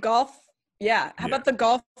right. Golf. Yeah. How about the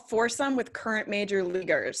golf foursome with current major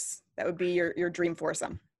leaguers? That would be your dream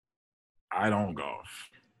foursome. I don't golf.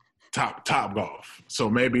 Top golf. So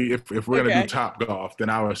maybe if we're going to do top golf, then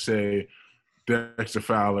I would say Dexter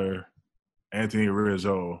Fowler, Anthony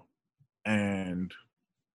Rizzo, and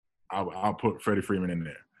I'll put Freddie Freeman in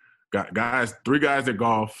there. Got three guys that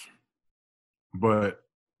golf, but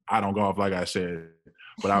I don't golf, like I said.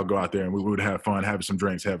 But I'll go out there and we would have fun, having some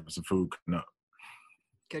drinks, having some food coming up.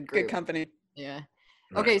 Good company. Yeah.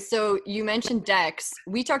 Right. Okay, so you mentioned Dex.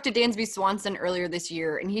 We talked to Dansby Swanson earlier this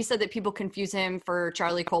year, and he said that people confuse him for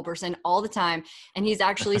Charlie Culberson all the time, and he's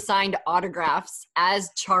actually signed autographs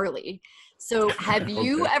as Charlie. So have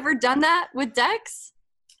you ever done that with Dex?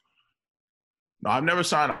 No, I've never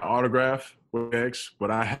signed an autograph with Dex,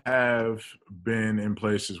 but I have been in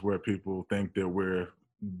places where people think that we're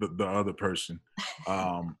the other person.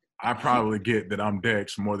 I probably get that I'm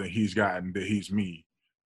Dex more than he's gotten that he's me.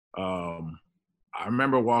 I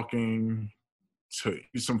remember walking to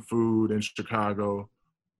eat some food in Chicago,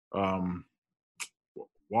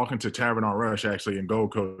 walking to Tavern on Rush, actually, in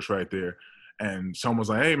Gold Coast right there. And someone was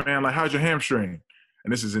like, hey, man, like, how's your hamstring?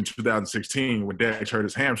 And this is in 2016 when Dex hurt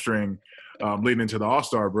his hamstring leading into the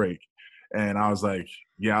All-Star break. And I was like,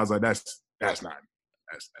 that's just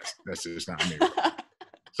not me.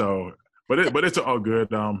 So, but it's all good.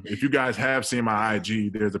 If you guys have seen my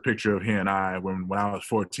IG, there's a picture of he and I when I was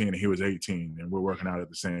 14 and he was 18, and we're working out at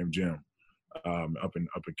the same gym up in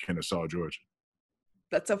Kennesaw, Georgia.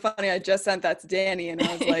 That's so funny. I just sent that to Danny, and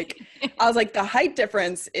I was like, the height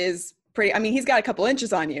difference is pretty. I mean, he's got a couple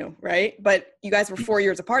inches on you, right? But you guys were 4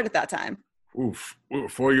 years apart at that time. Oof, we were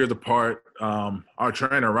 4 years apart. Our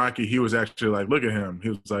trainer, Rocky, he was actually like, look at him. He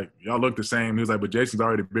was like, y'all look the same. He was like, but Jason's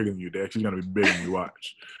already bigger than you, Dex. He's going to be bigger than you,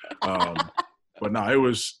 watch. But no, it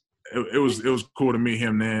was cool to meet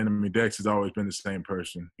him then. I mean, Dex has always been the same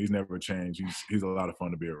person. He's never changed. He's a lot of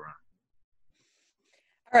fun to be around.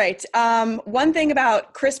 All right. One thing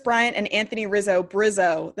about Chris Bryant and Anthony Rizzo,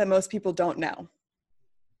 Brizzo, that most people don't know.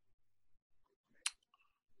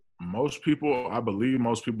 I believe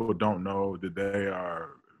most people don't know that they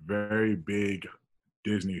are very big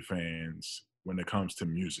Disney fans when it comes to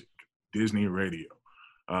music, Disney radio.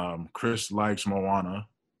 Chris likes Moana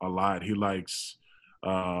a lot. He likes,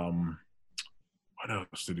 what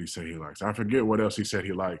else did he say he likes? I forget what else he said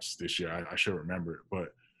he likes this year. I should remember it.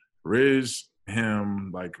 But Riz,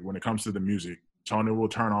 him, like when it comes to the music, Tony will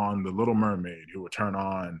turn on The Little Mermaid. He will turn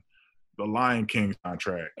on the Lion King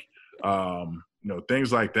soundtrack.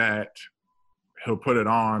 Things like that. He'll put it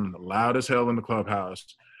on loud as hell in the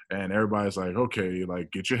clubhouse, and everybody's like, okay,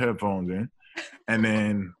 like, get your headphones in. And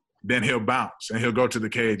then he'll bounce, and he'll go to the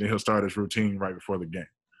cage, and he'll start his routine right before the game.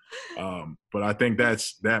 But I think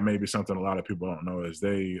that may be something a lot of people don't know is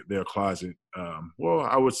they're closet.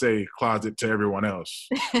 I would say closet to everyone else.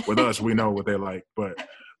 With us, we know what they like, but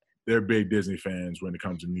they're big Disney fans when it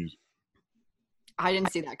comes to music. I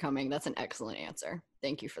didn't see that coming. That's an excellent answer.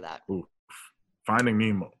 Thank you for that. Ooh, Finding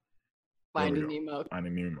Nemo. Finding Nemo.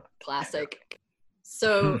 Finding Nemo. Classic.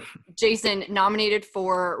 So, Jason, nominated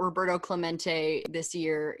for Roberto Clemente this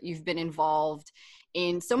year. You've been involved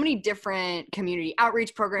in so many different community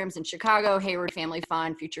outreach programs in Chicago, Hayward Family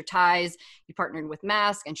Fund, Future Ties. You partnered with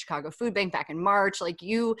Mask and Chicago Food Bank back in March. Like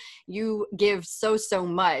you give so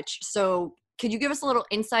much. So could you give us a little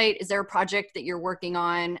insight? Is there a project that you're working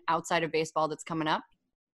on outside of baseball that's coming up?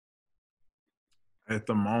 At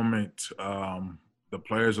the moment, the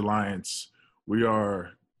Players Alliance, we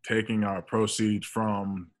are taking our proceeds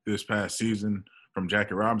from this past season, from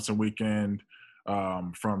Jackie Robinson weekend,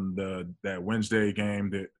 from that Wednesday game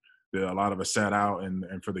that a lot of us sat out,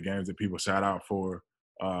 and for the games that people sat out for.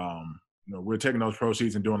 We're taking those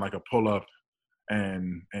proceeds and doing like a pull-up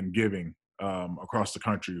and giving across the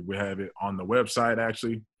country. We have it on the website,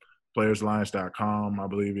 actually, playersalliance.com, I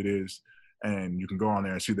believe it is. And you can go on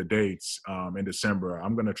there and see the dates in December.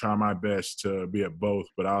 I'm going to try my best to be at both,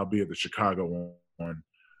 but I'll be at the Chicago one.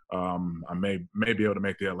 I may be able to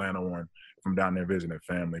make the Atlanta one if I'm down there visiting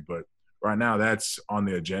family. But right now, that's on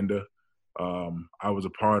the agenda. I was a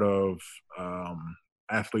part of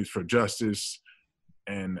Athletes for Justice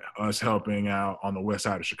and us helping out on the west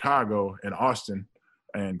side of Chicago in Austin.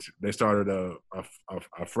 And they started a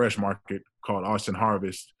fresh market called Austin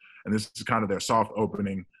Harvest. And this is kind of their soft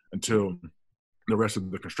opening until the rest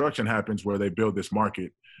of the construction happens, where they build this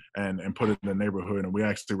market and put it in the neighborhood. And we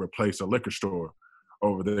actually replace a liquor store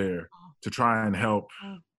over there to try and help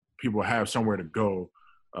people have somewhere to go.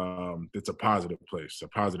 It's a positive place, a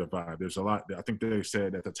positive vibe. There's a lot. I think they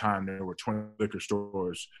said at the time there were 20 liquor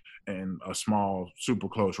stores in a small, super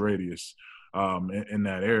close radius in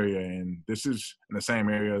that area. And this is in the same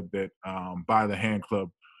area that By the Hand Club,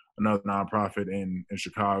 another nonprofit in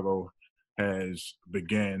Chicago, has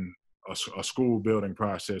began a school building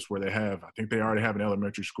process where I think they already have an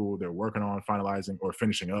elementary school. They're working on finalizing or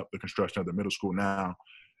finishing up the construction of the middle school now.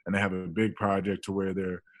 And they have a big project to where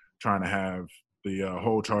they're trying to have the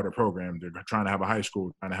whole charter program. They're trying to have a high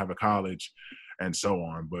school, trying to have a college, and so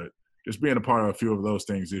on. But just being a part of a few of those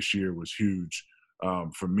things this year was huge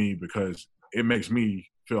for me, because it makes me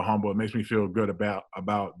feel humble. It makes me feel good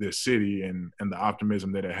about this city and the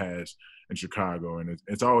optimism that it has in Chicago. And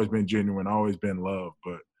it's always been genuine, always been love,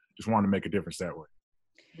 but just wanted to make a difference that way.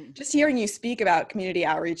 Just hearing you speak about community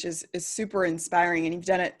outreach is super inspiring, and you've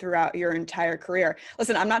done it throughout your entire career.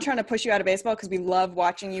 Listen, I'm not trying to push you out of baseball because we love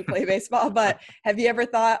watching you play baseball, but have you ever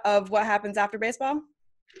thought of what happens after baseball?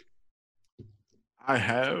 I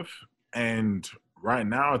have, and right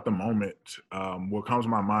now at the moment, what comes to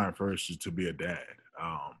my mind first is to be a dad,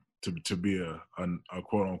 to be a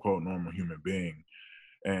quote unquote normal human being,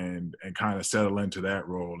 and kind of settle into that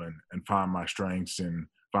role and find my strengths and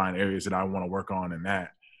find areas that I want to work on in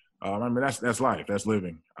that. I mean, that's life, that's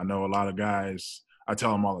living. I know a lot of guys, I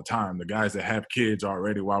tell them all the time, the guys that have kids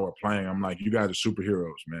already while we're playing, I'm like, you guys are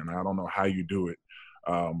superheroes, man. I don't know how you do it,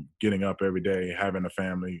 getting up every day, having a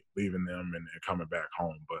family, leaving them and coming back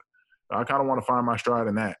home. But I kind of want to find my stride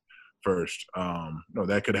in that first.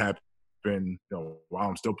 That could happen, while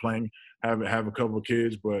I'm still playing, have a couple of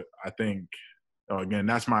kids, but I think, again,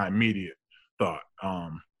 that's my immediate thought.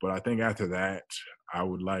 But I think after that, I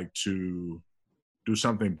would like to do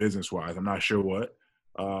something business-wise. I'm not sure what,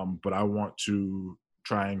 but I want to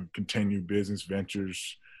try and continue business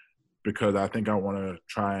ventures, because I think I want to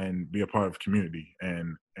try and be a part of community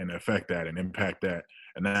and affect that and impact that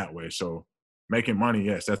in that way. So making money,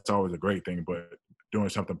 yes, that's always a great thing, but doing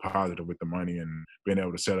something positive with the money and being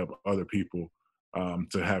able to set up other people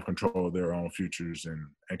to have control of their own futures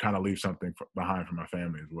and kind of leave something behind for my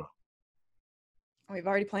family as well. We've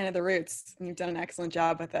already planted the roots, and you've done an excellent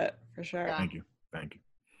job with it, for sure. Yeah. Thank you.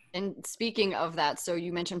 And speaking of that, so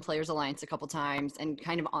you mentioned Players Alliance a couple times, and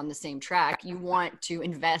kind of on the same track, you want to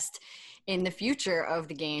invest in the future of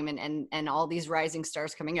the game and all these rising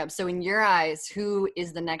stars coming up. So in your eyes, who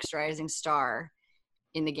is the next rising star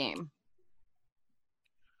in the game?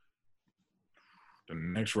 The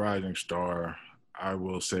next rising star, I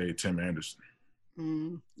will say Tim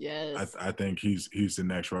Anderson. Yes. I think he's the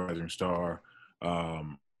next rising star.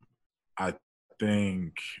 I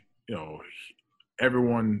think,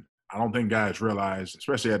 everyone, I don't think guys realize,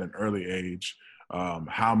 especially at an early age,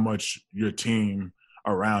 how much your team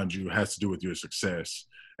around you has to do with your success.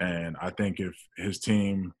 And I think if his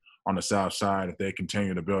team on the South Side, if they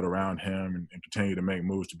continue to build around him and continue to make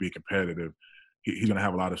moves to be competitive, he's going to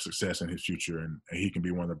have a lot of success in his future, and he can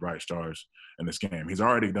be one of the bright stars in this game. He's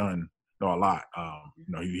already done a lot.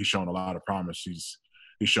 He's shown a lot of promise. He's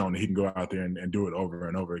shown that he can go out there and do it over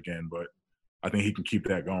and over again. But I think he can keep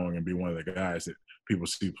that going and be one of the guys that people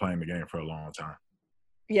see playing the game for a long time.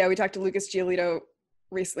 Yeah, we talked to Lucas Giolito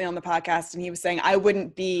recently on the podcast, and he was saying, I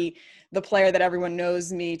wouldn't be the player that everyone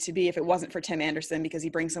knows me to be if it wasn't for Tim Anderson, because he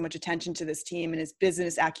brings so much attention to this team, and his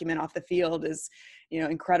business acumen off the field is,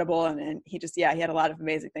 incredible. And he just, he had a lot of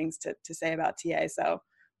amazing things to say about TA. So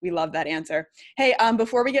we love that answer. Hey,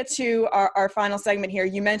 before we get to our final segment here,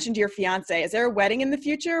 you mentioned your fiance. Is there a wedding in the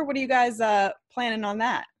future? What are you guys planning on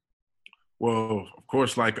that? Well, of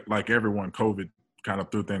course, like everyone, COVID kind of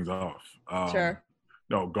threw things off. Sure.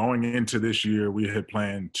 No, going into this year, we had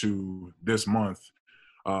planned to this month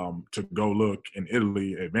to go look in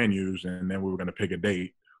Italy at venues, and then we were going to pick a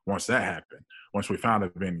date once that happened, once we found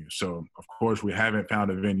a venue. So, of course, we haven't found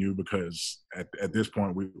a venue because at this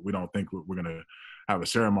point, we don't think we're going to have a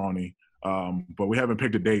ceremony. But we haven't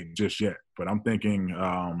picked a date just yet. But I'm thinking,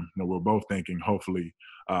 we're both thinking, hopefully,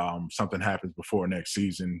 something happens before next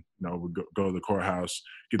season. We go to the courthouse,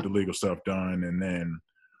 get the legal stuff done, and then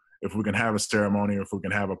if we can have a ceremony or if we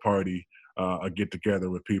can have a party, a get together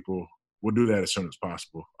with people, we'll do that as soon as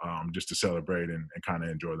possible, just to celebrate and kind of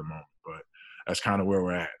enjoy the moment. But that's kind of where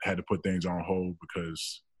we're at. Had to put things on hold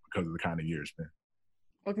because of the kind of year it's been.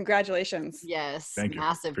 Well, congratulations. Yes. Thank you.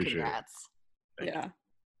 Massive Appreciate congrats. Yeah.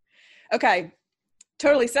 Okay.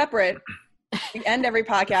 Totally separate. We end every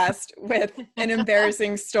podcast with an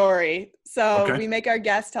embarrassing story. So we make our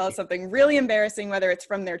guests tell us something really embarrassing, whether it's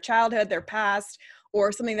from their childhood, their past,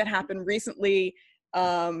 or something that happened recently.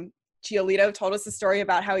 Giolito told us a story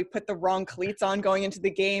about how he put the wrong cleats on going into the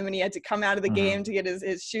game, and he had to come out of the game to get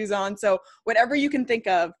his shoes on. So whatever you can think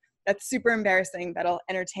of that's super embarrassing, that'll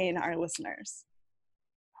entertain our listeners.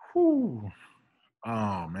 Whew.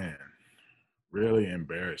 Oh, man. Really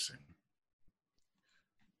embarrassing.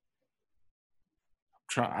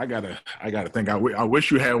 I gotta think. I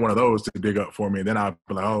wish you had one of those to dig up for me. Then I'd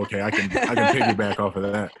be like, oh, okay, I can piggyback off of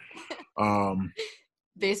that.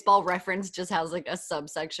 Baseball Reference just has like a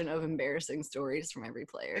subsection of embarrassing stories from every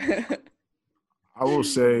player. I will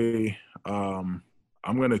say I'm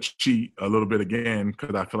gonna cheat a little bit again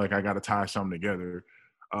because I feel like I got to tie something together.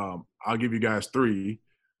 I'll give you guys 3.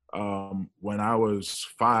 When I was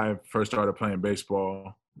 5, first started playing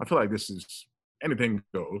baseball. I feel like this is anything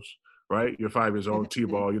goes. Right? You're 5 years old,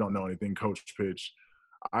 T-ball, you don't know anything, coach pitch.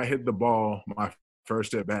 I hit the ball my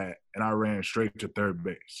first at bat, and I ran straight to third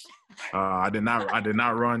base. I did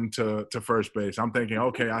not run to first base. I'm thinking,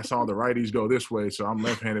 okay, I saw the righties go this way, so I'm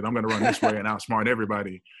left-handed. I'm going to run this way and outsmart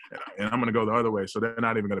everybody, and I'm going to go the other way, so they're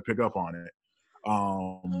not even going to pick up on it.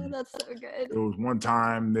 Oh, that's so good. It was one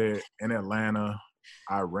time that in Atlanta,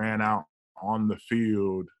 I ran out on the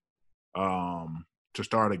field to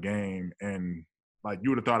start a game, and like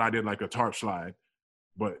you would have thought I did like a tarp slide,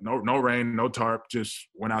 but no rain, no tarp, just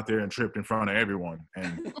went out there and tripped in front of everyone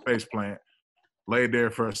and face plant, laid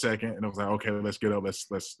there for a second, and it was like, okay, let's get up, let's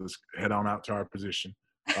head on out to our position.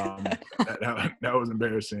 That was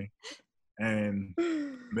embarrassing. And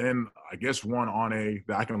then I guess one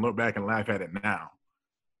that I can look back and laugh at it now.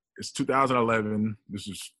 It's 2011. This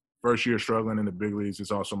is first year struggling in the big leagues.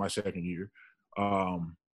 It's also my second year.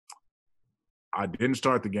 I didn't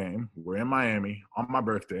start the game. We're in Miami on my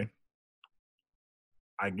birthday.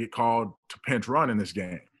 I get called to pinch run in this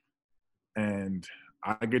game. And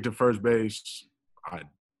I get to first base. I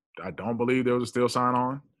don't believe there was a steal sign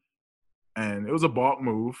on. And it was a balk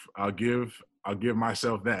move. I'll give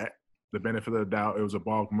myself that, the benefit of the doubt. It was a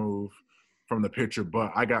balk move from the pitcher,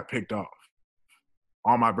 but I got picked off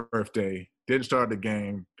on my birthday. Didn't start the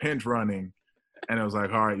game, pinch running. And it was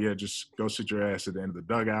like, all right, yeah, just go sit your ass at the end of the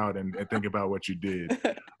dugout and think about what you did.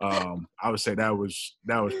 I would say that was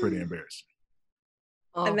pretty embarrassing.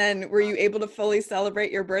 Oh. And then were you able to fully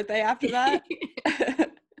celebrate your birthday after that?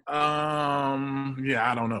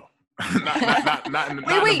 Yeah, I don't know. not in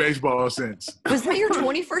the baseball sense. Was that your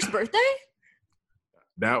 21st birthday?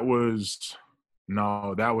 That was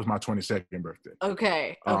my 22nd birthday.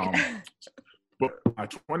 Okay. But my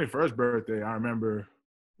 21st birthday, I remember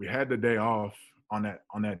we had the day off on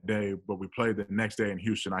that day, but we played the next day in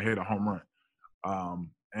Houston. I hit a home run.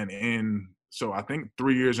 So I think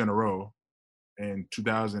 3 years in a row, in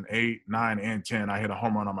 2008, 9, and 10, I hit a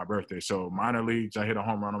home run on my birthday. So minor leagues, I hit a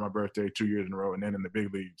home run on my birthday 2 years in a row. And then in the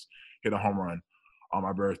big leagues, hit a home run on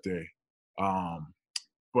my birthday.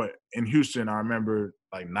 But in Houston, I remember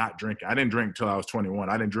like not drinking. I didn't drink till I was 21.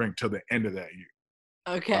 I didn't drink till the end of that year.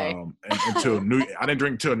 Okay. I didn't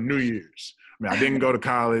drink till New Year's. I mean, I didn't go to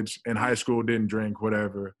college. In high school, didn't drink,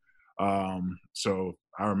 whatever. So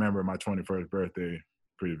I remember my 21st birthday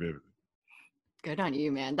pretty vividly. Good on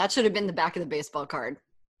you, man. That should have been the back of the baseball card.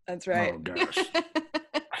 That's right. Oh, gosh.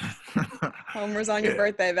 Homers on your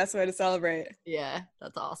birthday. Best way to celebrate. Yeah,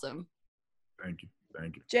 that's awesome. Thank you.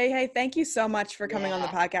 Thank you. Jay, hey, thank you so much for coming on the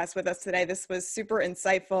podcast with us today. This was super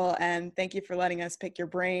insightful, and thank you for letting us pick your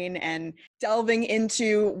brain and delving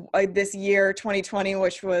into this year, 2020,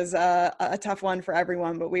 which was a tough one for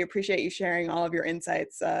everyone, but we appreciate you sharing all of your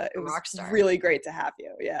insights. It was really great to have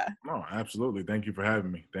you. Yeah. Oh, absolutely. Thank you for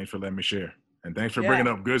having me. Thanks for letting me share. And thanks for bringing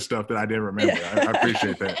up good stuff that I didn't remember. I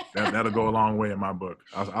appreciate that. That'll go a long way in my book.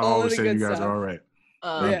 I'll always say you guys are all right.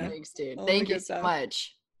 Thanks, dude. Thank you so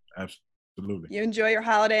much. Absolutely. You enjoy your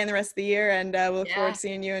holiday and the rest of the year, and we look forward to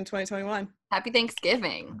seeing you in 2021. Happy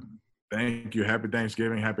Thanksgiving. Thank you. Happy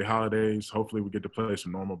Thanksgiving. Happy holidays. Hopefully we get to play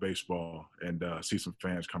some normal baseball and see some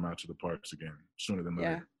fans come out to the parks again sooner than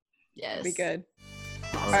later. Yes. Be good.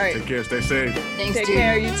 All right. Take care. Stay safe. Thanks, Take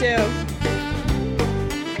care. You too.